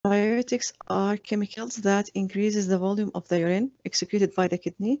diuretics are chemicals that increases the volume of the urine excreted by the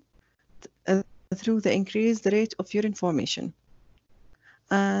kidney through the increased rate of urine formation.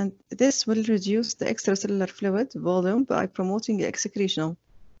 And this will reduce the extracellular fluid volume by promoting the excretion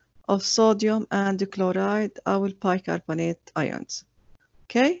of sodium and chloride or bicarbonate ions.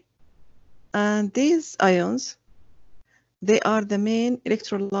 Okay? And these ions, they are the main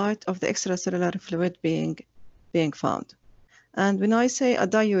electrolyte of the extracellular fluid being found. And when I say a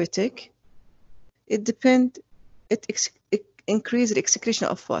diuretic, it increases the excretion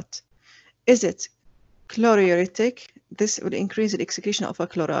of what? Is it chloriuretic? This will increase the excretion of a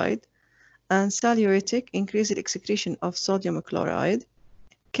chloride. And saliuretic increase the excretion of sodium chloride.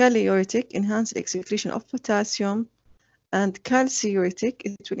 Kaliuretic enhance the excretion of potassium. And calciuretic,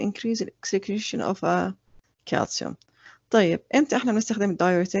 it will increase the excretion of calcium. طيب امتى احنا بنستخدم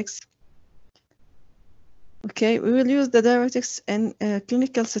diuretics? Okay, we will use the diuretics in a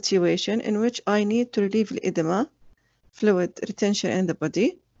clinical situation in which I need to relieve the edema, fluid retention in the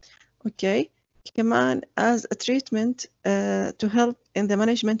body. Okay, كمان as a treatment to help in the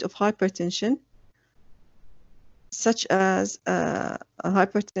management of hypertension, such as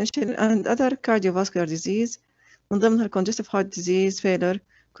hypertension and other cardiovascular disease, من ضمنها congestive heart disease failure,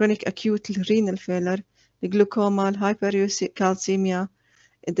 chronic acute renal failure, glaucoma, hypercalcemia,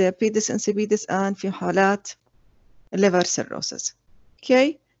 diabetes insipidus and في حالات liver cirrhosis.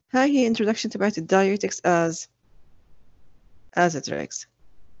 Okay, هاي هي introduction تبعت diuretics as a drugs.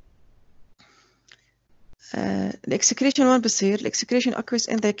 الاكسكريشن وين بصير؟ الاكسكريشن occurs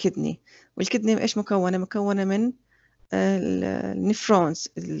in the kidney. والكدني ايش مكونة؟ مكونة من النفرونز،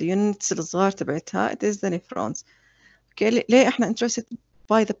 اليونتس الصغار تبعتها. It is the nephrons. Okay, ليه احنا interested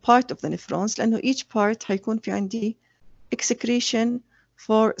by the part of the nephrons؟ لأنه each part هيكون في عندي excretion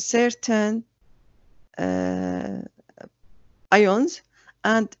for certain ions,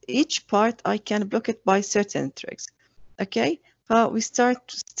 and each part I can block it by certain tricks. Okay, we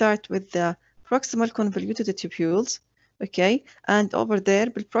start with the proximal convoluted tubules. Okay, and over there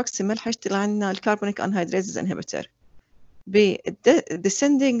بالproximal حيشتغل عنا الcarbonic anhydrase inhibitor.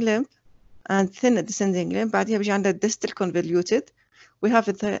 descending limb and thin descending limb بعدها بيجي عندنا distal convoluted. We have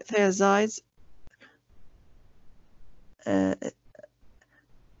the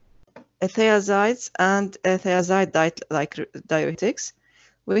thiazides, and thiazide diuretics.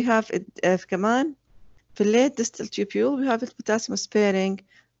 We have كمان في late distal tubule we have potassium sparing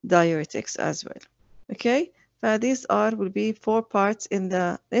diuretics as well. Okay, these will be 4 parts in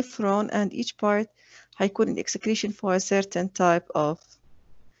the nephron, and each part هيكون an excretion for a certain type of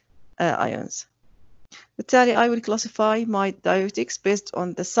ions. بالتالي I will classify my diuretics based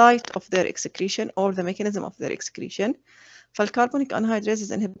on the site of their excretion or the mechanism of their excretion. فالcarbonic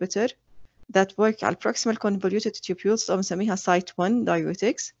anhydrase inhibitor that work على proximal convoluted tubules بنسميها site 1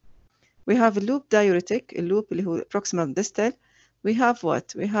 diuretics. We have a loop diuretic, اللوب اللي هو proximal distal. We have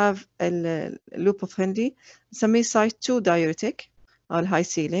what? We have a loop of Henle, نسميه site 2 diuretic or high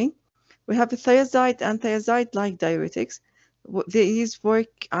ceiling. We have a thiazide and thiazide-like diuretics. These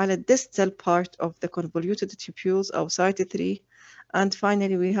work على distal part of the convoluted tubules أو site 3. And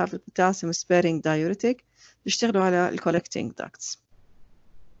finally we have a potassium sparing diuretic بيشتغلوا على collecting ducts.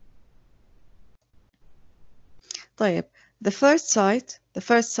 طيب, the first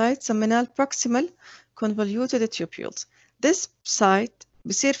site سميناه proximal convoluted tubules. This site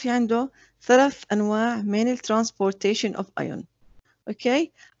بصير في عنده 3 أنواع من transportation of ion. Okay,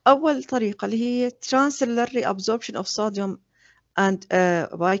 أول طريقة اللي هي transcellular reabsorption of sodium and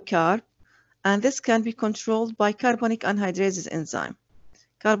bicarb, and this can be controlled by carbonic anhydrase enzyme.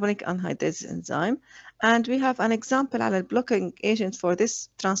 And we have an example على blocking agent for this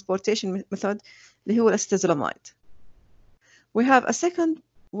transportation method اللي هو acetazolamide. We have a second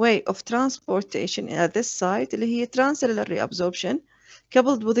way of transportation at this site اللي هي transcellular reabsorption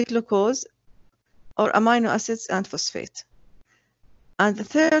coupled with glucose or amino acids and phosphate. And the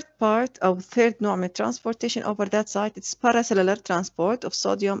third part or third نوع من transportation over that site is paracellular transport of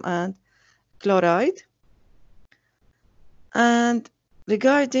sodium and chloride. And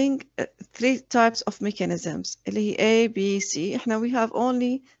regarding 3 types of mechanisms اللي هي A, B, C, احنا we have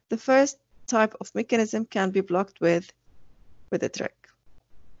only the first type of mechanism can be blocked with a drug.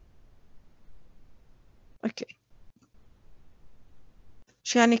 Okay.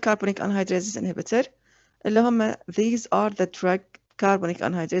 شو يعني carbonic anhydrase inhibitor؟ اللي هم these are the drug carbonic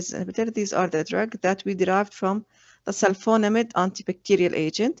anhydrase inhibitor. These are the drug that we derived from the sulfonamide antibacterial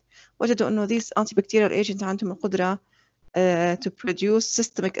agent. وجدوا إنه these antibacterial agent عندهم القدرة to produce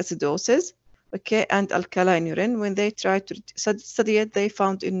systemic acidosis, okay, and alkaline urine. When they tried to study it, they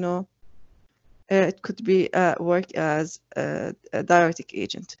found إنه it could be work as a diuretic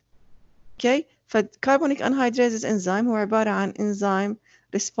agent. Okay, فالcarbonic anhydrase enzyme هو عبارة عن enzyme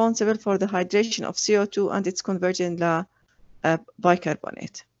responsible for the hydration of CO2 and its conversion ل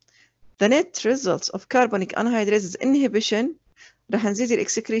bicarbonate. The net results of carbonic anhydrase inhibition راح نزيد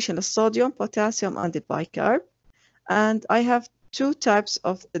excretion للصوديوم, potassium and the bicarb. And I have two types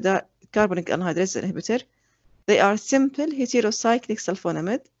of the carbonic anhydrase inhibitor. They are simple heterocyclic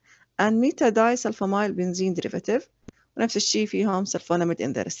sulfonamide and metadisulfamyl benzene derivative. ونفس الشيء فيهم sulfonamide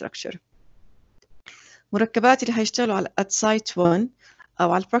in their structure. مركبات اللي هيشتغلوا على at site 1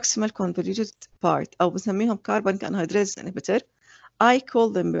 أو على proximal convoluted part أو بسميهم carbonic anhydrase inhibitor. I call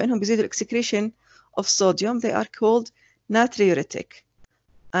them بأنهم بيزيدوا excretion of sodium. They are called natriuretic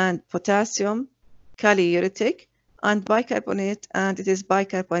and potassium kaliuretic and bicarbonate, and it is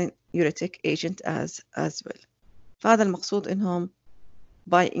bicarbonate agent as well. فهذا المقصود إنهم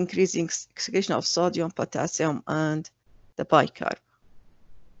by increasing excretion of sodium, potassium and the bicarb.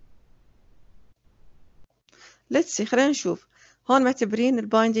 Let's see. خلينا نشوف. هون معتبرين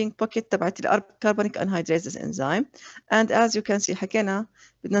البايندينج بوكيت تبعت الكربونيك انهيدريز enzyme, and as you can see حكينا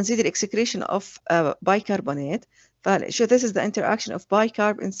بدنا نزيد الاكسكريشن of bicarbonate. فشو this is the interaction of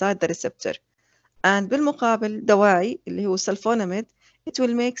bicarb inside the receptor. And بالمقابل دواعي اللي هو sulfonamide, it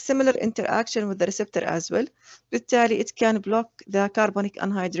will make similar interaction with the receptor as well. بالتالي it can block the carbonic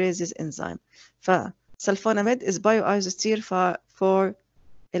anhydrase enzyme. فsulfonamide is bioisoster for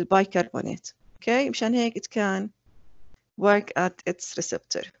البيكربونات. Okay, مشان هيك it can work at its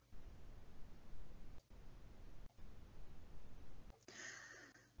receptor.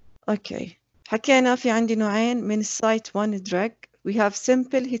 Okay, حكينا في عندي نوعين من site 1 drug. We have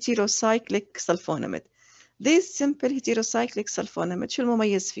simple heterocyclic sulfonamide. These simple heterocyclic sulfonamide شو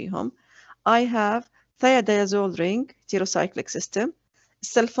المميز فيهم؟ I have thiazole ring heterocyclic system.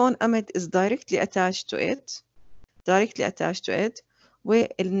 Sulfonamide is directly attached to it.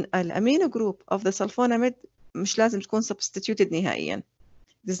 والامينو جروب of the sulfonamide مش لازم تكون substituted نهائيا.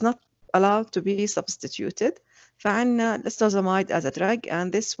 It is not allowed to be substituted. فعنا lisozamide as a drug,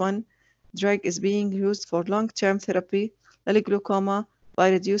 and this one drug is being used for long-term therapy للجلوكوما by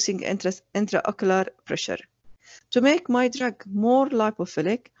reducing intraocular pressure. To make my drug more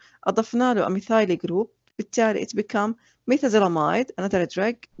lipophilic أضفنا له a methyl group. بالتالي it become methazolamide, another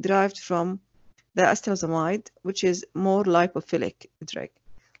drug derived from the acetazolamide, which is more lipophilic drug.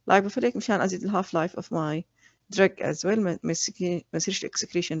 Lipophilic مشان أزيد the half-life of my drug as well. ما يصيرش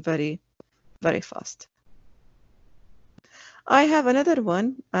excretion very fast. I have another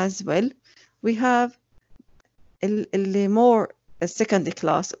one as well. We have اللي more second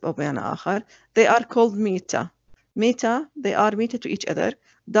class أو بمعنى آخر. They are called meta. They are meta to each other.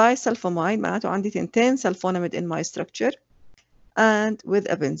 Disulfamide معناته عندي 10 sulfonamide in my structure and with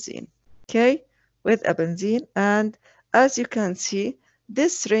a benzene. Okay, with a benzene, and as you can see,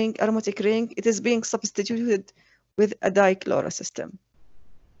 this ring, aromatic ring, it is being substituted with a dichloro system.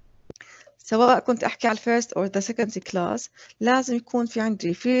 سواء كنت أحكي على first or the second class لازم يكون في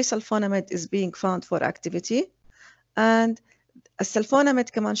عندي free sulfonamide is being found for activity, and السلفوناميد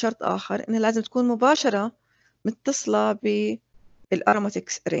كمان شرط آخر إنها لازم تكون مباشرة متصلة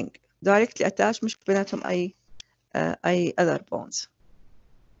بالأروماتيك رينج directly attached, مش بيناتهم أي other bonds.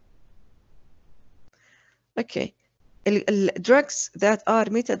 Okay, drugs that are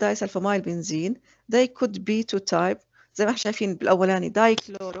metadisulfamyl benzene, they could be two type. زي ما احنا شايفين بالأولاني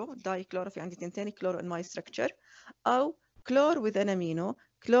دايكلورو في عندي 2 كلورو in my structure, أو chlor with an amino,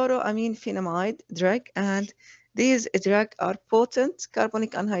 chloroamine phenamide drug, and these drugs are potent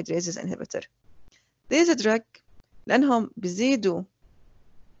carbonic anhydrase inhibitor. These drugs لأنهم بيزيدوا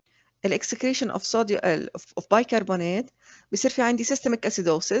excretion of sodium of bicarbonate بيصير في عندي systemic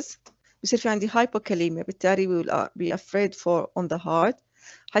acidosis, بيصير في عندي hypokalemia, بالتالي we will be afraid for on the heart.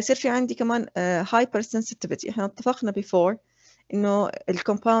 حيصير في عندي كمان hypersensitivity. احنا اتفقنا before إنه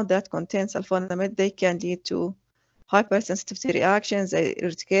compound that contains sulfonamide they can lead to hypersensitivity reactions زي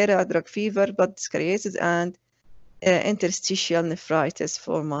urticaria, drug fever, blood scariasis, and interstitial nephritis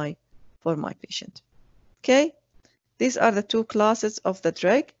for my patient. Okay, these are the two classes of the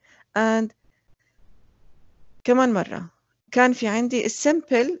drug. And كمان مرة كان في عندي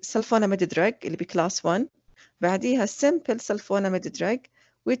simple sulfonamide drug اللي بclass 1, بعديها simple sulfonamide drug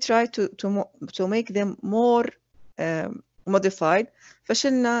we try to make them more modified.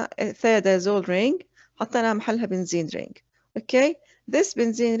 فشلنا thiazole ring حطينا محلها بنزين ring. Okay, this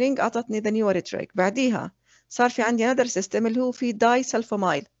benzene ring أعطتني the newer drug. بعديها صار في عندي another system اللي هو في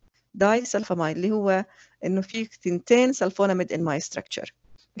disulfamide اللي هو إنه في 2 sulfonamide in my structure.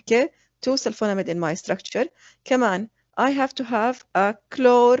 Okay, 2 sulfonamide in my structure. كمان I have to have a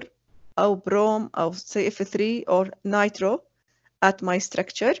chlor أو بروم أو CF3 or nitro at my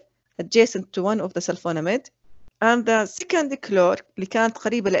structure adjacent to one of the sulfonamide, and the second chlor اللي كانت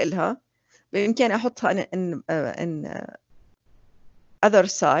قريبة لإلها بإمكاني أحطها in other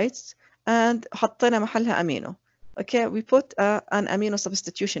sites and حطينا محلها أمينو. Okay, we put an amino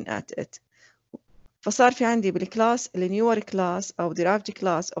substitution at it. فصار في عندي بالكلاس النيور كلاس أو derived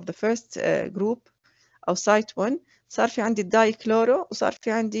class of the first group أو site 1 صار في عندي الداي كلورو وصار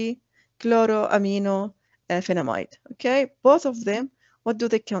في عندي كلورو أمينو phenamide. Okay, both of them, what do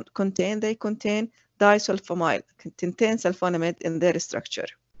they contain? They contain disulfamide, contain sulfonamide in their structure.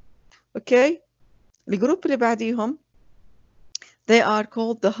 Okay, الجروب اللي بعديهم they are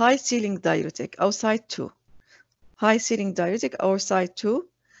called the high ceiling diuretic أو site 2. high ceiling diuretic or site 2,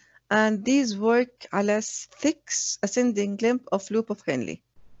 and these work على thick ascending limb of loop of Henle.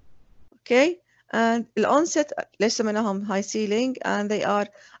 Okay, and the onset ليش سميناهم high ceiling, and they are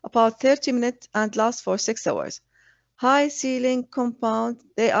about 30 minutes and last for 6 hours. High ceiling compound,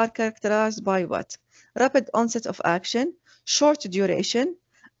 they are characterized by what? Rapid onset of action, short duration,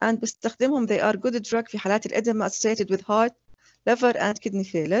 and بستخدمهم they are good drug في حالات الإدمة associated with heart, liver and kidney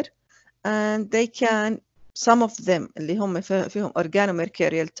failure, and they can, some of them اللي هم فيهم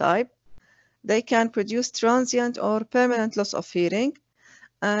organomercurial type, they can produce transient or permanent loss of hearing,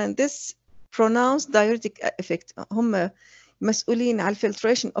 and this pronounced diuretic effect هم مسؤولين على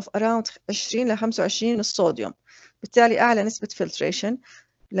filtration of around 20 ل 25 الصوديوم. بالتالي أعلى نسبة filtration.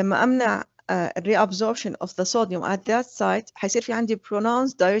 لما أمنع reabsorption of the sodium at that site حيصير في عندي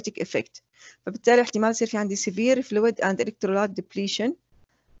pronounced diuretic effect. فبالتالي احتمال يصير في عندي severe fluid and electrolyte depletion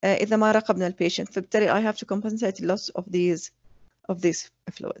إذا ما راقبنا البيشنت. فبالتالي I have to compensate the loss of these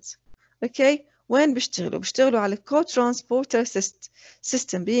fluids. Okay, وين بيشتغلوا على co-transporter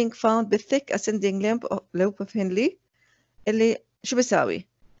system being found بالthick ascending loop of Henle اللي شو بيساوي؟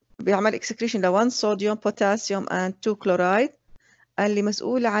 بيعمل excretion ل 1 sodium, potassium and 2 chloride اللي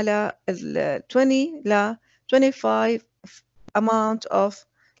مسؤول على 20 ل 25 amount of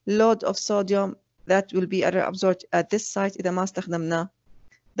load of sodium that will be absorbed at this site إذا ما استخدمنا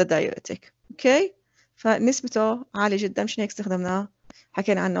the diuretic. Okay, فنسبته عالية جدا. مش هيك استخدمناه،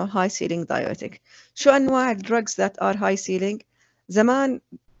 حكينا عنه high ceiling diuretic. شو أنواع drugs that are high ceiling؟ زمان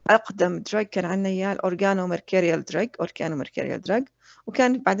أقدم drug كان عندنا إياه organomercurial drug،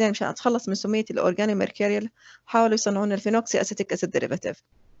 وكان بعدين مشان أتخلص من سمية organomercurial حاولوا يصنعون الفينوكسي أسيتيك أسيد derivative.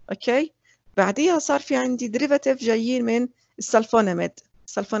 أوكي، بعديها صار في عندي derivative جايين من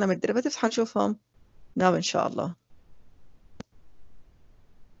السلفوناميد derivatives حنشوفهم now إن شاء الله.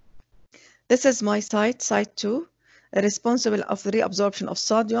 This is my site 2, responsible of the reabsorption of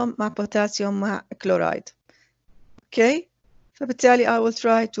sodium مع potassium مع chloride. Okay, فبالتالي I will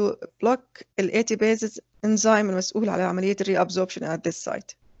try to block ال ATPases enzyme المسؤول على عملية reabsorption at this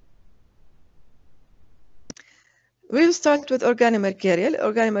site. We will start with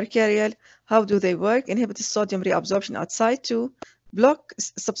organomercurial. How do they work? Inhibit sodium reabsorption at site 2, block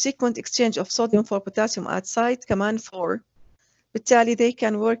subsequent exchange of sodium for potassium at site كمان 4. بالتالي they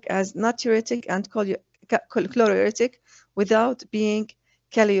can work as natriuretic and chloruritic without being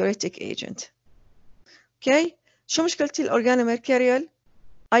caloritic agent. Okay, شو مشكلتي الأورجانوميركوريال؟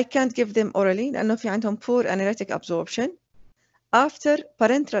 I can't give them orally لأنه في عندهم poor analytic absorption. After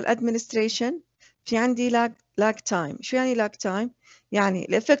parenteral administration في عندي lag time. شو يعني lag time؟ يعني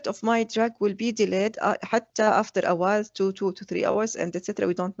the effect of my drug will be delayed حتى after a while 2 to 3 hours and etc.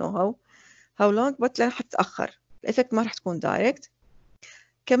 We don't know how long, but لأن حتتأخر. الإفكت ما راح تكون دايركت.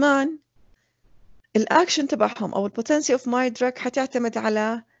 كمان الأكشن تبعهم أو البوتنسي of my drug حتعتمد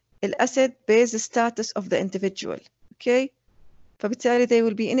على الأسيد base status of the individual. Okay, فبالتالي they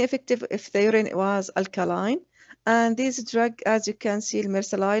will be ineffective if the urine was alkaline, and these drug as you can see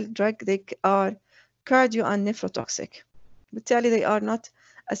الميرسلايل drug they are cardio and nephrotoxic. بالتالي they are not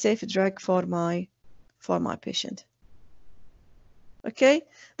a safe drug for my patient. Okay,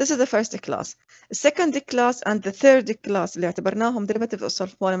 this is the first class. The second class and the third class اللي اعتبرناهم derivative of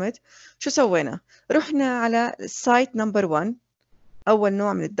sulfonamide. شو سوينا؟ رحنا على site number 1، أول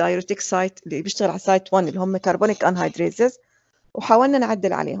نوع من الدايوريتيك سايت اللي بيشتغل على سايت 1 اللي هم كربونيك anhydrases، وحاولنا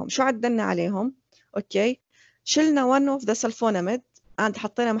نعدل عليهم. شو عدلنا عليهم؟ أوكي، شلنا one of the sulfonamide and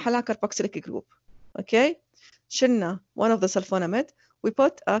حطينا محلها carboxylic group. أوكي، شلنا one of the sulfonamide we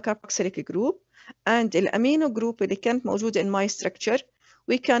put a carboxylic group, and الأمينو group اللي كانت موجودة in my structure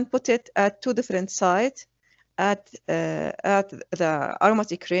we can put it at two different sites at the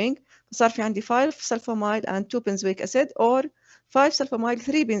aromatic ring. صار في عندي 5 sulfamide and 2 benzoic acid or 5 sulfamide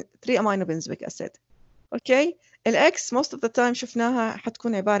 3 amino benzoic acid. اوكي، الاكس most of the time شفناها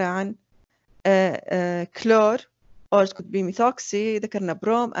حتكون عبارة عن كلور or it could be methoxy ذكرنا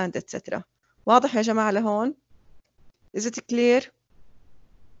بروم and etc. واضح يا جماعة لهون؟ is it clear؟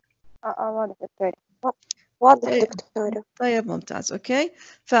 واضح دكتورة. واضح دكتورة. طيب ممتاز. اوكي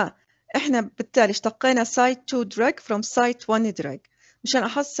فاحنا بالتالي اشتقينا site 2 drug from site 1 drug مشان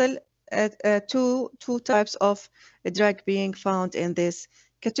احصل two types of drug being found in this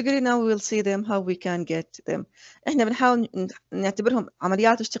category. Now we will see them how we can get them. احنا بنحاول نعتبرهم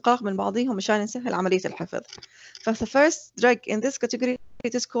عمليات اشتقاق من بعضهم مشان نسهل عملية الحفظ. ف the first drug in this category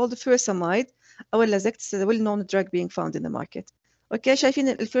it is called furosemide او اللازكت well known drug being found in the market. اوكي شايفين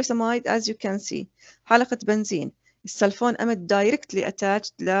الفيروساميد as you can see حلقة بنزين السلفون اميد دايركتلي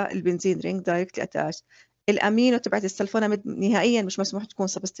اتاتشد للبنزين رينج دايركتلي اتاتشد. الامينو تبعت السلفون اميد نهائيا مش مسموح تكون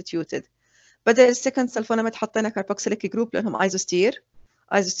سبستيتيوتد. بدل السكند سلفون اميد حطينا كاربوكسيليك جروب لانهم ايزوستير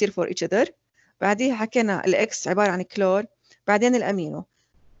فور ايتش اذر. بعديها حكينا الاكس عباره عن كلور. بعدين الامينو.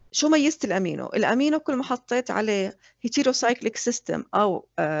 شو ميزت الامينو؟ الامينو كل ما حطيت عليه هيتيروسايكليك سيستم او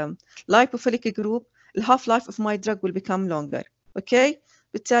لايبوفيليك جروب الهاف لايف اوف ماي دراج will become longer. okay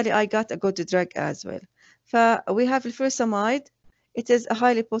بالتالي I got a good drug as well. we have furosemide. It is a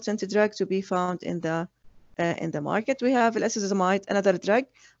highly potent drug to be found in the market. We have الاسيزاميد another drug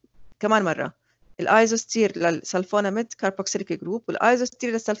كمان مرة. الايزوستير للسلفوناميد كاربوكسيليك جروب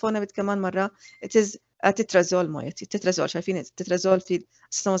والايزوستير للسلفوناميد كمان مرة it is a tetrazole moiety. tetrazole شايفين التترازول في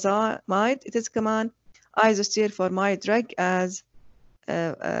السلفوناميد it is كمان ايزوستير for my drug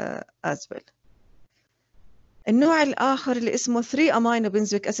as well. النوع الآخر اللي اسمه 3 amino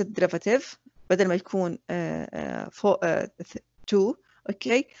benzoic acid derivative بدل ما يكون 2.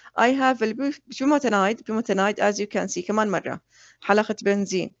 اوكي I have البيوموتينايد as you can see كمان مرة حلقة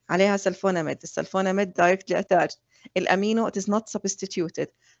بنزين عليها سلفوناميد. السلفوناميد directly attached. الأمينو it is not substituted.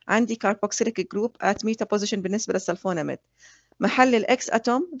 عندي carboxylic group at meta position بالنسبة للسلفوناميد. محل الإكس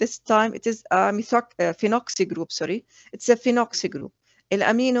أتوم this time it is a phenoxy group sorry it's a phenoxy group.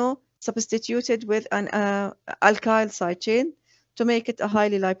 الأمينو substituted with an alkyl side chain to make it a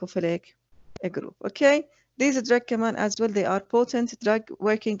highly lipophilic group. Okay, these drug كمان as well they are potent drug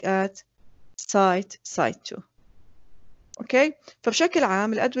working at site 2. Okay, فبشكل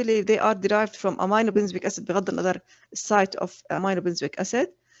عام الأدوية they are derived from amino benzoic acid بغض النظر site of amino benzoic acid.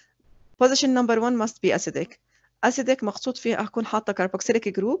 Position number 1 must be acidic. acidic مقصود فيها أكون حاطة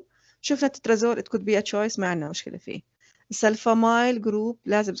carboxylic group. شفنا التترازول it could be a choice ما عندنا مشكلة فيه. السلفامايل جروب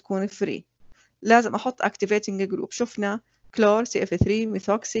لازم تكون فري. لازم أحط activating group. شفنا كلور CF3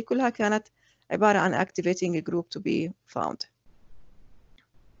 ميثوكسي كلها كانت عبارة عن activating group to be found.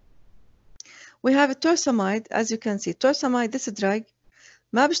 We have a torsemide as you can see. torsemide this drug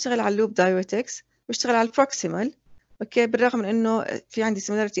ما بيشتغل على اللوب diuretics بيشتغل على البروكسيمال. اوكي بالرغم من انه في عندي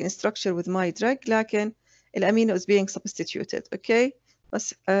similarity in structure with my drug لكن الامينو is being substituted. اوكي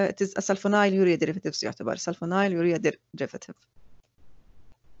بس it is a sulfonyl urea derivatives يعتبر sulfonyl urea derivative.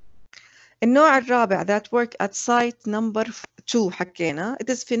 النوع الرابع that work at site number 2 حكينا it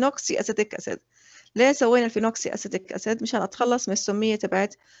is phenoxy acetic acid. ليه سوينا الفينوكسي acetic acid؟ مشان اتخلص من السمية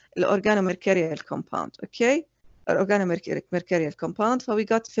تبعت الأورجانوميركوريال compound. اوكي الأورجانوميركوريال compound ف we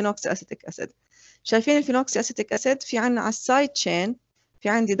got phenoxy acetic acid. شايفين الفينوكسي acetic acid في عنا على السايد تشين في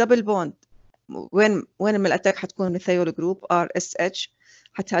عندي دبل بوند وين من الاتاك حتكون ميثايول جروب RSH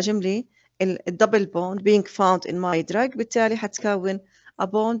حتهاجم لي الدبل بوند being found in my drug بالتالي حتكون a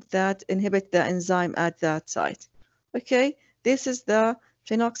bond that inhibit the enzyme at that site. Okay, this is the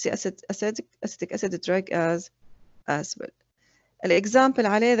phenoxy acetic acid drug as well. الإكزامبل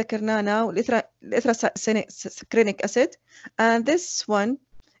عليه ذكرناه now الإثراسينيك acid and this one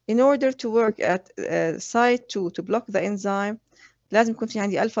in order to work at site 2 to block the enzyme لازم يكون في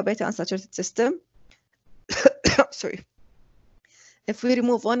عندي alpha beta unsaturated system. sorry. If we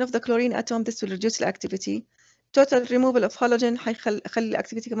remove one of the chlorine atom this will reduce the activity. Total removal of halogen حيخلي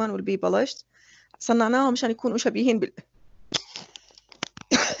الactivity كمان will be abolished. صنعناهم مشان يكونوا شبيهين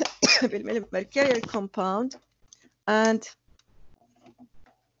بالmercurial compound and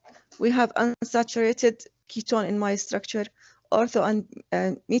we have unsaturated ketone in my structure. ortho and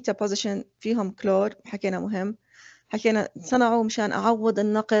meta position فيهم كلور حكينا مهم. حكينا صنعوا مشان أعوض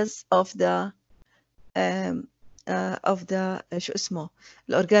النقص of the شو اسمه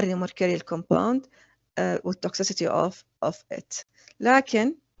الأورجانوميركوريال compound والtoxicity of it.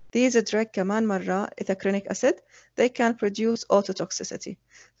 لكن these drug كمان مرة ithacronic acid they can produce autotoxicity.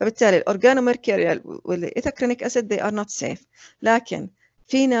 فبالتالي الأورجانوميركوريال والithacronic acid they are not safe. لكن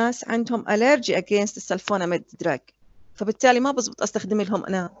في ناس عندهم allergy against السلفوناميد drug فبالتالي ما بزبط استخدم لهم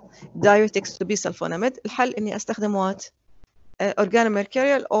انا diuretics to be sulfonamide. الحل اني استخدم what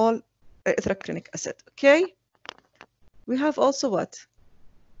organomercurial or ithacronic acid. Okay, we have also what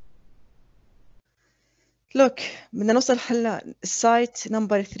look بدنا نوصل هلا site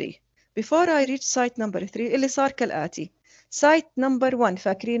number 3. before I reach site number 3 اللي صار كالآتي. site number 1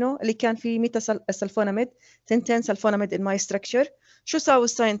 فاكرينه اللي كان فيه 100 سلفوناميد 10 سلفوناميد in my structure. شو ساووا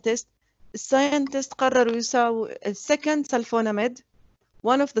الساينتست؟ الساينتست قرروا يساووا السكند سلفوناميد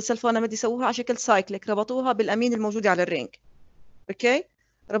one of the sulfonamide يسووها على شكل سايكليك، ربطوها بالامين الموجوده على الرينج. اوكي،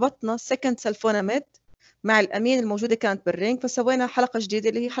 ربطنا second sulfonamide مع الامين الموجوده كانت بالرينج، فسوينا حلقه جديده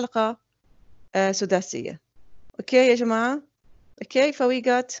اللي هي حلقه سداسيه. اوكي يا جماعه. اوكي، فوي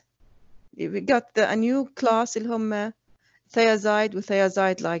we got a new class اللي هم thiazide و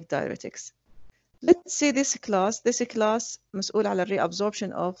thiazide like diuretics. let's see this class مسؤول على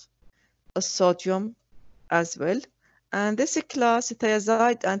reabsorption of الصوديوم as well. And this class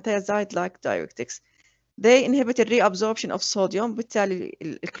thiazide and thiazide like diuretics, they inhibit the reabsorption of sodium بالتالي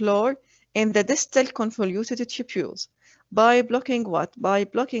الكلور in the distal convoluted tubules by blocking what? By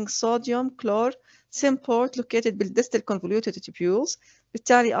blocking sodium chlor symport located بالdistal convoluted tubules.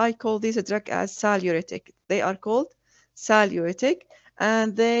 بالتالي I call this drug as diuretic. They are called diuretic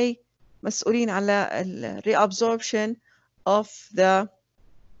and they مسؤولين على reabsorption of the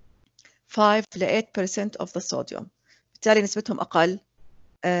 5 ل 8% of the sodium. بالتالي نسبتهم أقل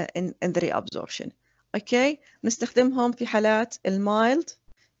in the reabsorption. Okay, نستخدمهم في حالات mild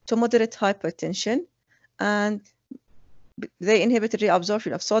to moderate hypertension and they inhibit the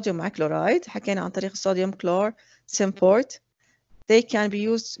reabsorption of sodium مع chloride. حكينا عن طريق الصوديوم chlor symport. They can be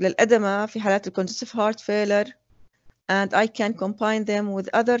used للأدمة في حالات congestive heart failure and I can combine them with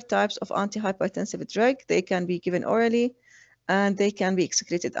other types of antihypertensive drug. They can be given orally and they can be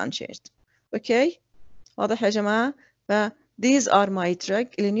excreted unchanged. Okay, واضح يا جماعة؟ these are my drug.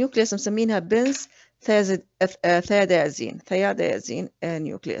 النيوكليوس مسمينها بنز ثياديازين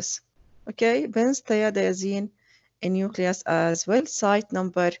nucleus. Okay, بنز ثياديازين nucleus as well. site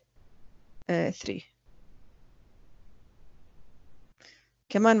number 3.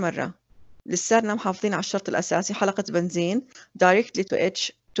 كمان مرة لساتنا محافظين على الشرط الأساسي حلقة بنزين directly to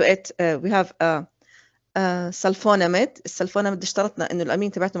it we have sulfonamide. السلفوناميد اشترطنا إنه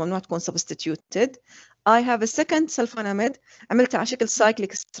الأمين تبعته ممنوع تكون substituted. I have a second sulfonamide عملتها على شكل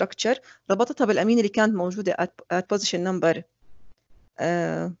cyclic structure، ربطتها بالأمين اللي كانت موجودة at position number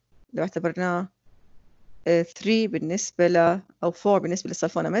لو اعتبرناه 3 بالنسبة ل أو 4 بالنسبة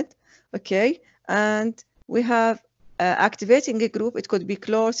للسلفوناميد. Okay, and we have activating a group. It could be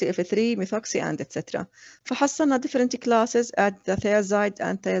chlor, CF3, methoxy, and etc. فحصلنا different classes at the thiazide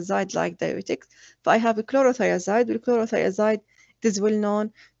and thiazide-like diuretics. I have a chlorothiazide. The chlorothiazide is well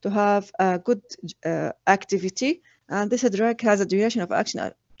known to have a good activity, and this drug has a duration of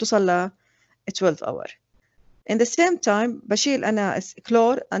action توصل ل 12 hours. In the same time, بشيل أنا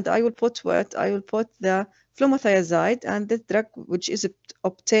chlor and I will put what? I will put the flumothiazide, and this drug which is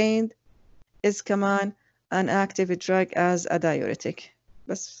obtained is كمان an active drug as a diuretic.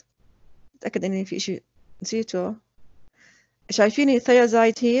 بس أتأكد إني في شيء نسيته. شايفين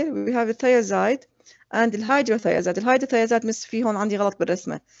thiazide here? We have a thiazide and الهيدروثيازايد. الهيدروثيازايد مس في هون عندي غلط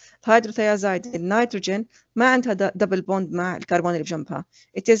بالرسمة. الهيدروثيازايد النيتروجين ما عندها دبل بوند مع الكربون اللي بجنبها.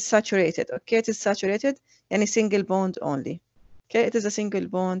 It is saturated. Okay, it is saturated يعني single bond only. Okay, it is a single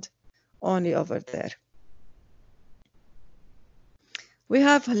bond only over there. We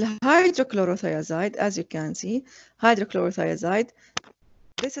have hydrochlorothiazide, as you can see. Hydrochlorothiazide.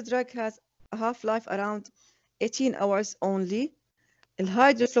 This drug has a half-life around 18 hours only.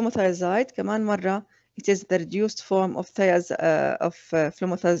 الهيدروفلوموثيازايد كمان مرة it is the reduced form of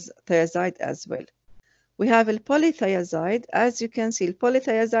flumothiazide as well. We have البوليثيازايد. As you can see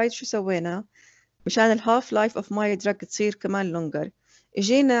البوليثيازايد شو سوينا؟ مشان الهاف لايف of my drug تصير كمان longer.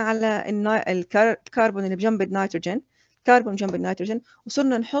 اجينا على الكربون اللي بجنب النيتروجين، كربون جنب النيتروجين،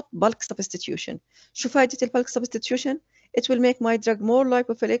 وصرنا نحط bulk substitution. شو فائدة البulk substitution? It will make my drug more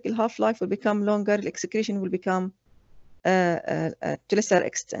lipophilic. The half life will become longer. The excretion will become to lesser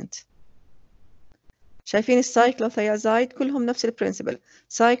extent. شايفين السايكلوثيازايد كلهم نفس البرنسبل.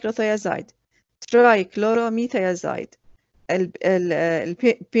 سايكلوثيازايد، ترايكلوروميثيازايد،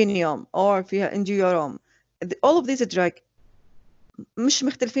 البينيوم or فيها انديوروم. all of these drug مش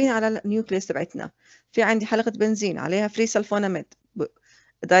مختلفين على النيوكليس تبعتنا. في عندي حلقة بنزين عليها فري سلفوناميد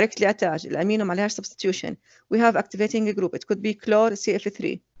directly attached. الأمينو ما عليهاش substitution. We have activating a group. It could be chlor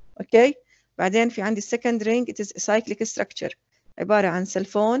CF3. Okay. بعدين في عندي second ring. It is a cyclic structure عبارة عن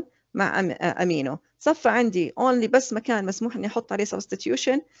سلفون مع أمينو. صفى عندي only بس مكان مسموح إني أحط عليه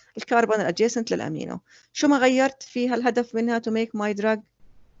substitution الكربون adjacent للأمينو. شو ما غيرت فيها الهدف منها to make my drug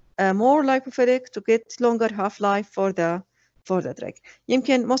more lipophilic to get longer half-life for the drug.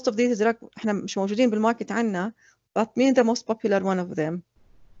 يمكن most of these drug إحنا مش موجودين بالماركت عنا. But mean the most popular one of them.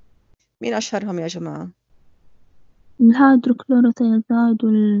 مين أشهرهم يا جماعة؟ الهيدروكلوروثيازايد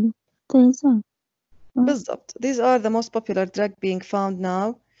والثيازايد. بالضبط. These are the most popular drug being found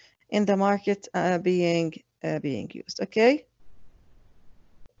now in the market being used. Okay.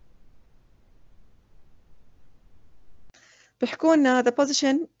 بيحكوا لنا the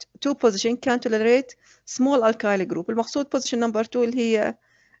position two position can tolerate small alkyl group. المقصود position number 2 اللي هي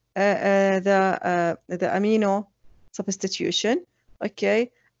the amino substitution. Okay,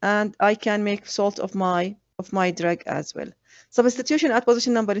 and I can make salt of my drug as well. Substitution at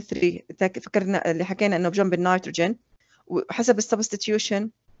position number 3 فكرنا اللي حكينا انه بجنب النيتروجين وحسب السبستيتيوشن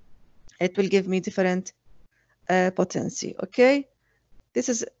it will give me different potency. Okay, this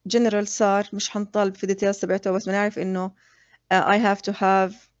is general صار مش حنطالب في details تبعته بس بنعرف انه I have to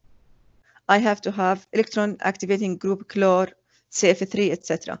have electron activating group chlor CF3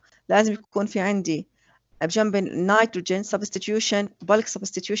 etc. لازم يكون في عندي بجنب النيتروجين substitution bulk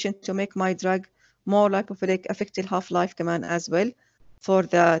substitution to make my drug more lipophilic affect the half life كمان as well for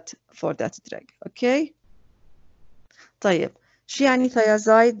that drug. Okay. طيب شو يعني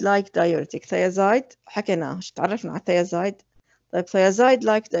thiazide like diuretic؟ thiazide حكيناه تعرفنا على thiazide. طيب thiazide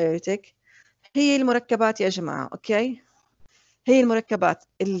like diuretic هي المركبات يا جماعة. اوكي، هي المركبات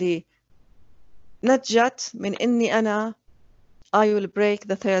اللي نتجت من اني انا I will break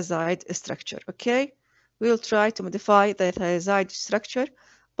the thiazide structure. Okay, we will try to modify the thiazide structure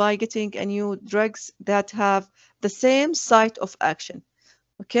by getting a new drugs that have the same site of action.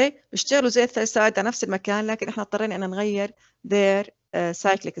 Okay, بيشتغلوا زي الثيازايد على نفس المكان لكن احنا اضطرينا ان نغير their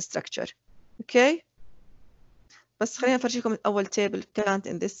cyclic structure. Okay, بس خلينا نفرجيكم اول table كانت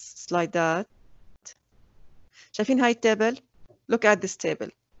in this slide. شايفين هاي التابل؟ look at this table.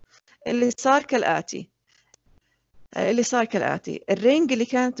 اللي صار كالآتي الرينج اللي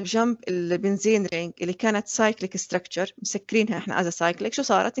كانت بجنب البنزين رينج اللي كانت سايكليك ستراكشر مسكرينها احنا از سايكليك شو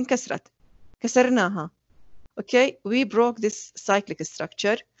صارت؟ انكسرت، كسرناها. اوكي، we broke this cyclic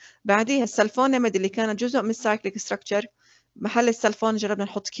structure. بعديها السلفوناميد اللي كانت جزء من السايكليك ستراكشر محل السلفون جربنا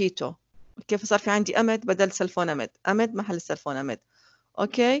نحط كيتو. اوكي، فصار في عندي اميد بدل سلفوناميد، اميد محل السلفوناميد.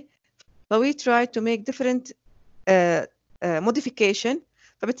 اوكي، ف we try to make different modification.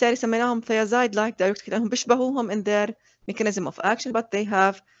 فبالتالي سميناهم thiazide like diuretic لأنهم بيشبهوهم in their mechanism of action but they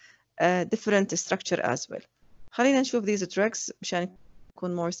have a different structure as well. خلينا نشوف these drugs مشان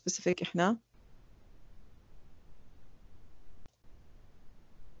نكون more specific إحنا.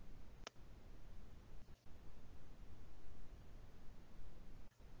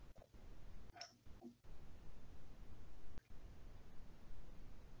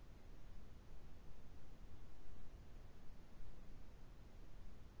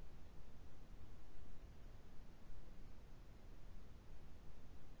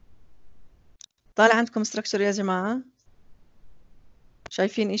 طالع عندكم structure يا جماعة؟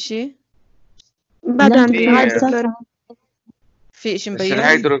 شايفين إشي؟ بعد عندك الهيدروكلور. في إشي بس مبين؟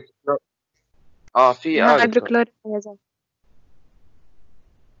 الهيدروكلور في الهيدروكلور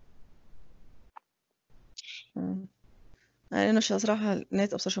يعني إنه صراحة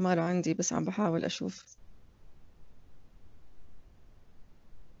النت أبصر شو ماله عندي بس عم بحاول أشوف.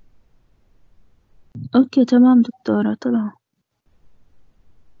 اوكي تمام دكتورة طلع.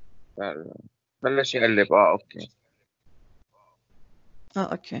 بلش يقلب. اوكي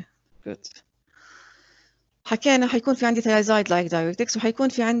اوكي good. حكينا حيكون في عندي thiazide like diuretics وحيكون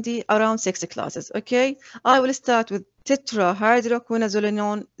في عندي around 6 classes. Okay, I will start with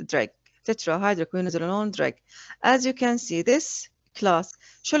tetrahydroquinone drug. tetrahydroquinone drug. As you can see this class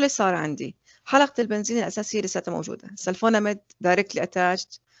شو اللي صار عندي؟ حلقة البنزين الأساسية لساتها موجودة. سلفوناميد directly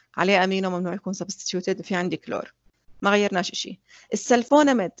attached عليه أمينو ممنوع يكون substituted وفي عندي كلور. ما غيرناش إشي.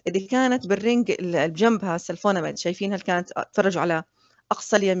 السلفوناميد اللي كانت بالرينج اللي بجنبها السلفوناميد شايفينها اللي كانت تفرجوا على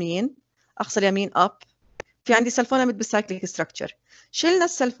أقصى اليمين up. في عندي سلفوناميد بالسايكليك ستراكشر. شلنا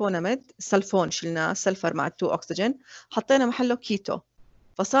السلفوناميد، السلفون شلناه، السلفر مع 2 أكسجين، حطينا محله كيتو،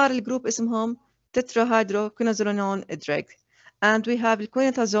 فصار الجروب اسمهم tetrahydroquinone drug. And we have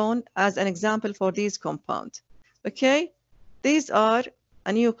quinitazone as an example for these compounds. Okay, these are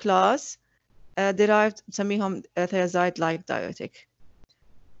a new class derived نسميهم thiazide like diuretic.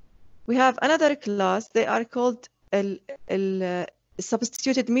 We have another class, they are called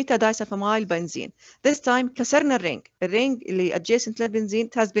substituted metadisulfamyl benzene. This time كسرنا الرينج اللي adjacent للبنزين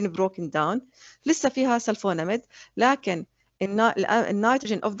it has been broken down. لسه فيها سلفوناميد لكن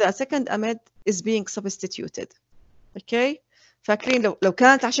النيتروجين of the second amide is being substituted. Okay, فاكرين لو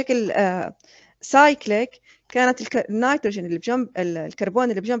كانت على شكل سايكليك كانت النيتروجين اللي بجنب الكربون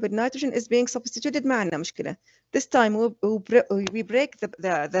اللي بجنب النيتروجين is being substituted ما عندنا مشكلة. This time we break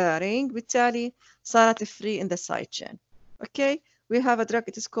the ring بالتالي صارت free in the side chain. Okay, we have a drug,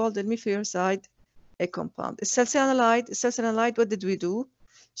 it is called the mifeuricide a compound. السلسانالايد what did we do؟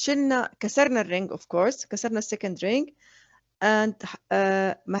 شلنا كسرنا الرينج of course، كسرنا السكند رينج and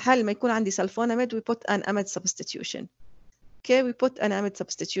محل ما يكون عندي سلفوناميد we put an amide substitution. Okay, we put an amide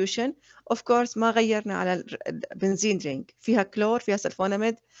substitution. Of course ما غيرنا على البنزين رينج، فيها كلور فيها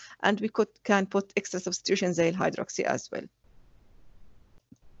سلفوناميد and we can put extra substitution زي الهيدروكسي as well.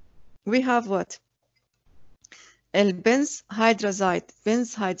 We have what؟ البنز هيدرازايد.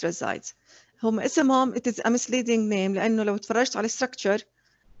 هم اسمهم it is a misleading name لأنه لو تفرجت على الستركتشر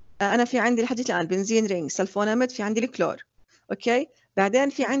أنا في عندي لحد الآن بنزين رينج سلفوناميد، في عندي الكلور. أوكي، بعدين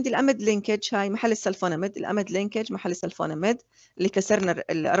في عندي الأميد لينكج، هاي محل السلفوناميد، الأميد لينكج محل السلفوناميد اللي كسرنا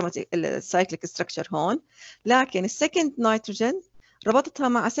الأروماتيك السايكليك ستراكشر هون. لكن السكند نيتروجين ربطتها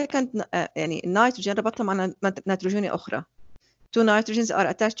مع سكند يعني النيتروجين ربطتها مع نيتروجينية أخرى. two nitrogens are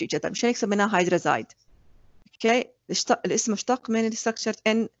attached to each other، مشان هيك سميناها هيدرازايد. اوكي، الاسم مشتق من الستراكشر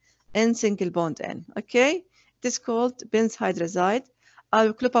N single bond N. Okay, it is called benzhydrazide or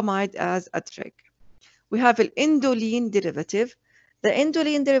clopamide as a drug. We have the indolene derivative. The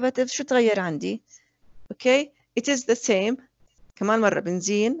indolene derivative شو تغير عندي؟ Okay, it is the same. كمان مرة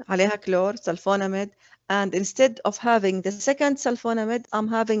بنزين عليها كلور سلفوناميد and instead of having the second sulfonamide I'm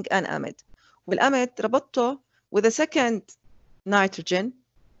having an amide. والأميد ربطته with the second nitrogen.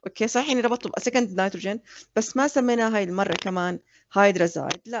 اوكي صحيح اني ربطته بسكند نيتروجين بس ما سميناها هاي المره كمان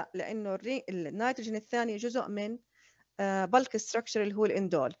هيدرازايد، لا لانه النيتروجين الثاني جزء من bulk structure اللي هو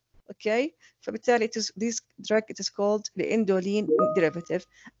الاندول. اوكي، فبالتالي this drug it is called the indolene derivative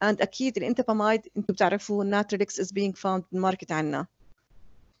and اكيد الانتاباميد انتم بتعرفوا Diuretics is being found in the market عنا.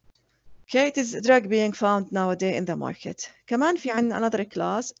 Okay, it is a drug being found nowadays in the market. كمان في عنا another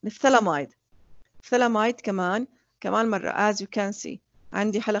class الثلاميد كمان مرة as you can see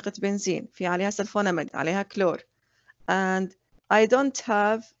عندي حلقة بنزين في عليها سلفوناميد عليها كلور and I don't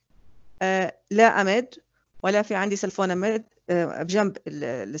have لا أميد ولا في عندي سلفوناميد بجنب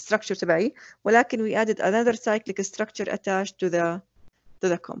الستراكشر تبعي، ولكن we added another cyclic structure attached to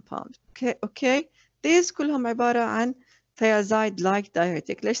the compound. okay these كلهم عبارة عن thiazide like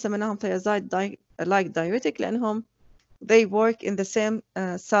diuretic. ليش سميناهم thiazide like diuretic؟ لأنهم they work in the same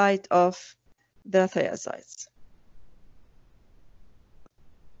site of the thiazides.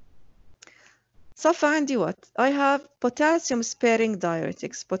 صفة عندي what? I have potassium sparing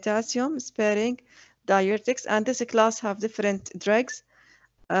diuretics and this class have different drugs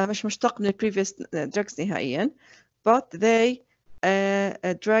مش مشتق من the previous drugs نهائيا but they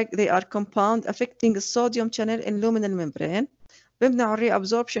are compound affecting the sodium channel in luminal membrane بيمنعوا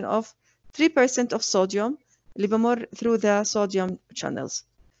reabsorption of 3% of sodium اللي بمر through the sodium channels.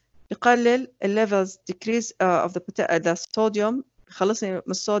 يقلل levels decrease of the sodium، يخلصني من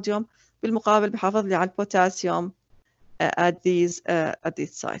الصوديوم، بالمقابل بحافظ لي على البوتاسيوم at these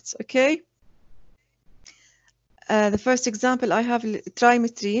sites. Okay. The first example I have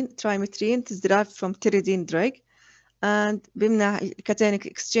trimetrine. It is derived from pyridine drug and بيمنع cationic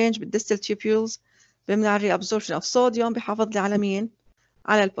exchange بالdistal tubules، بيمنع reabsorption of sodium، بحافظ لي على مين؟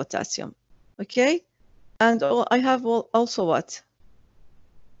 على البوتاسيوم. Okay. And I have also what?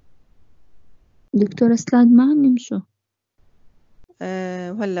 دكتورة سلايد ما عندي مشو.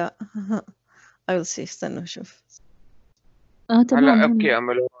 وهلا I will see. استنوا شوف. تمام. هلا اوكي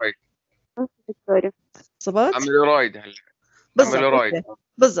اميلورايد. دكتورة صبت؟ اميلورايد هلا.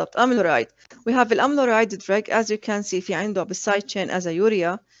 بالضبط اميلورايد. We have الاميلورايد drug as you can see في عنده بالside chain as a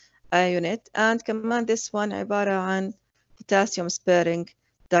urea unit and كمان this one عبارة عن potassium sparing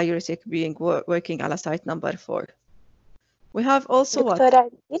diuretic being working على site number 4. We have also what?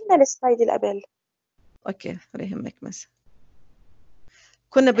 دكتورة قلنا السلايد اللي قبل. اوكي ولا يهمك بس.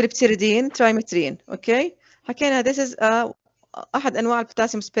 كنا بالبتيريدين ترايمترين. اوكي حكينا this is احد انواع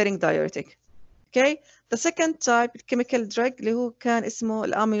البوتاسيوم sparing diuretic. اوكي the second type chemical drug اللي هو كان اسمه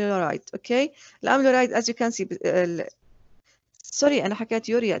الاميلورايد. اوكي الاميلورايد as you can see سوري انا حكيت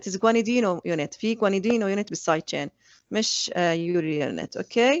يوريا it is guanidino unit، في guanidino unit بالسايد تشين مش يوريا unit.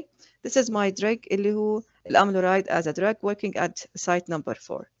 اوكي this is my drug اللي هو الاميلورايد as a drug working at site number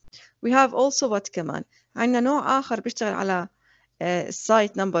 4. we have also what كمان عندنا نوع اخر بيشتغل على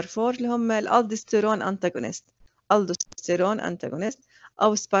site number 4 اللي هم الالدوستيرون انتاجونست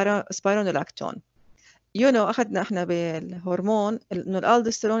او سبيرونولاكتون. اخذنا احنا بالهرمون انه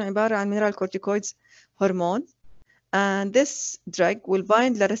الالدوستيرون عباره عن mineral corticoids هرمون and this drug will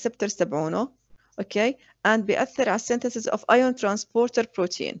bind للريسبتورز تبعونه. اوكي and بيأثر على synthesis of ion transporter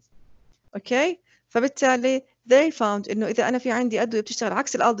protein. اوكي فبالتالي they found انه اذا انا في عندي ادويه بتشتغل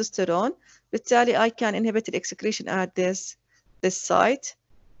عكس الالدوستيرون بالتالي I can inhibit the excretion at this site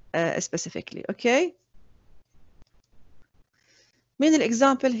specifically. Okay. من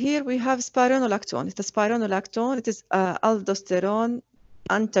الexample here we have spironolactone. It is spironolactone. It is aldosterone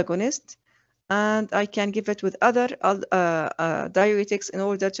antagonist, and I can give it with other diuretics in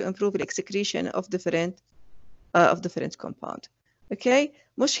order to improve the excretion of different compound. Okay.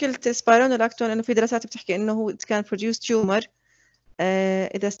 مشكلة spironolactone إنه في دراسات بتحكي إنه it can produce tumor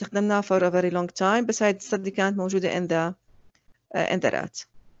إذا استخدمناه for a very long time. بس هاي الstudy كانت موجودة in the rat.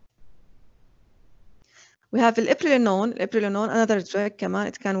 We have الإبريلينون. Another drug كمان.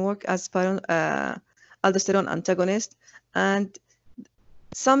 It can work as aldosterone antagonist, and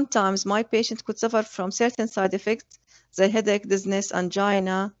sometimes my patient could suffer from certain side effects, the headache, dizziness,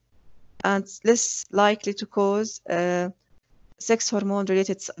 angina, and less likely to cause sex hormone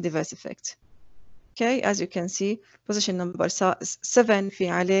related adverse effect. Okay, as you can see, position number 7 في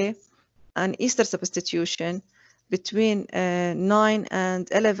عليه an ester substitution. Between 9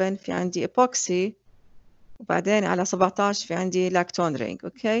 and 11 في عندي epoxy, وبعدين على 17 في عندي lactone ring.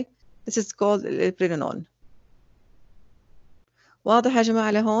 Okay, this is called الإبريلينون. واضح يا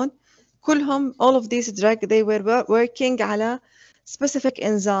جماعة لهون؟ كلهم all of these drugs they were working على specific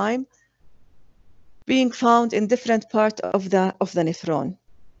enzyme being found in different part of the nephron.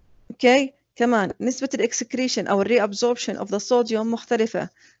 Okay, كمان نسبة الexcretion أو reabsorption of the sodium مختلفة.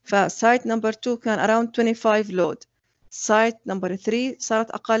 فsite number 2 كان around 25 load. site number 3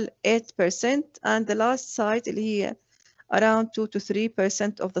 صارت أقل 8%, and the last site اللي هي around 2 to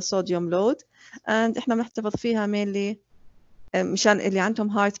 3% of the sodium load. and إحنا بنحتفظ فيها mainly مشان اللي عندهم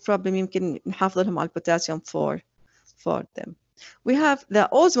heart problem يمكن نحافظ لهم على البوتاسيوم for them. We have the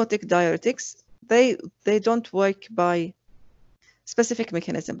osmotic diuretics. They don't work by specific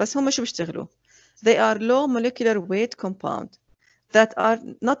mechanism. بس هم شو بيشتغلوا؟ They are low molecular weight compound that are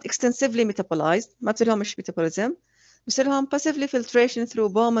not extensively metabolized. ما بصير لهمش metabolism. بصير لهم passively filtration through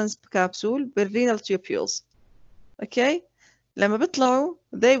Bowman's capsule بالrenal tubules. Okay. لما بيطلعوا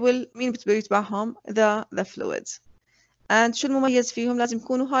they will مين بيتبعهم؟ the fluids. and شو المميز فيهم؟ لازم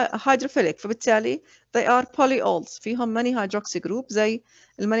يكونوا hydrophilic. فبالتالي they are polyols. فيهم many hydroxy group زي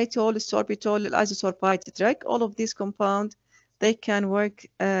المانيتول، السوربيتول، الأيزوسوربايد drug. all of these compound they can work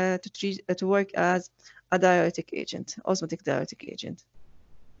to work as a diuretic agent, osmotic diuretic agent.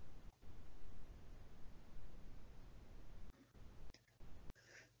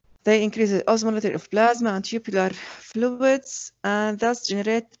 They increase the osmolality of plasma and tubular fluids and thus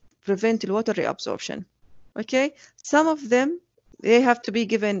prevent water reabsorption. Okay, some of them they have to be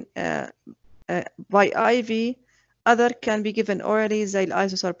given by IV. Other can be given orally زي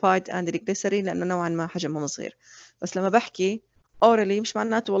الأيزوسوربايد and الجليسرين لأنه نوعا ما حجمهم صغير. بس لما بحكي orally مش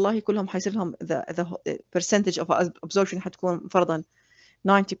معناته والله كلهم حيصير لهم the percentage of absorption حتكون فرضا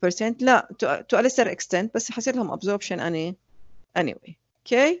 90%. لا, to a lesser extent, بس حيصير لهم absorption anyway.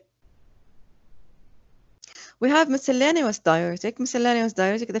 Okay. We have miscellaneous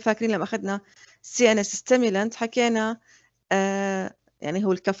diuretic. إذا فاكرين لما أخذنا CNS stimulant حكينا يعني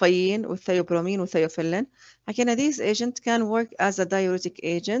هو الكافيين والثيوبرومين والثيوفيلين. حكينا these agents can work as a diuretic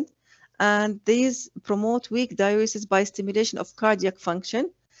agent, and these promote weak diuresis by stimulation of cardiac function.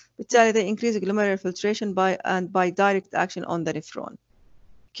 بالتالي they increase glomerular filtration by direct action on the nephron.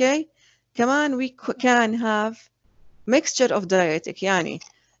 Okay. كمان we can have mixture of diuretic. يعني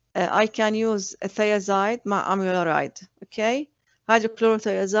I can use thiazide مع amiloride. Okay.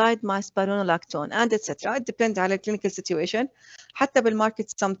 hydrochlorothiazide مع spironolactone and etc. It depends على clinical situation. حتى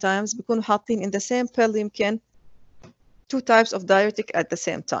بالماركت sometimes بيكونوا حاطين in the same pill يمكن 2 types of diuretic at the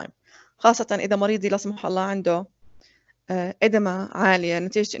same time. خاصة إذا مريضي لا سمح الله عنده إدمة عالية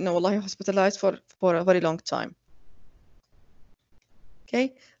نتيجة إنه والله hospitalized for a very long time.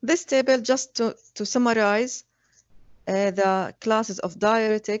 Okay. This table just to summarize the classes of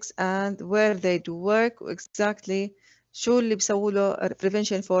diuretics and where they do work exactly شو اللي بيسووا له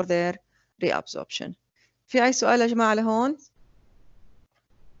prevention for their reabsorption. في أي سؤال يا جماعة لهون؟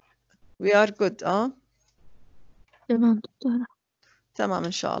 We are good. تمام دكتورة. تمام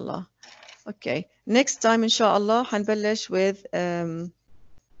إن شاء الله. Okay. Next time إن شاء الله حنبلش with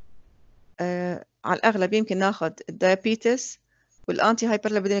على الأغلب يمكن ناخد diabetes والأنتي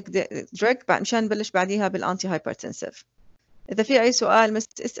هايبرليبيديميك drug مشان نبلش بعديها بالأنتي هايبرتنسيف. إذا في أي سؤال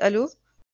اسألوا.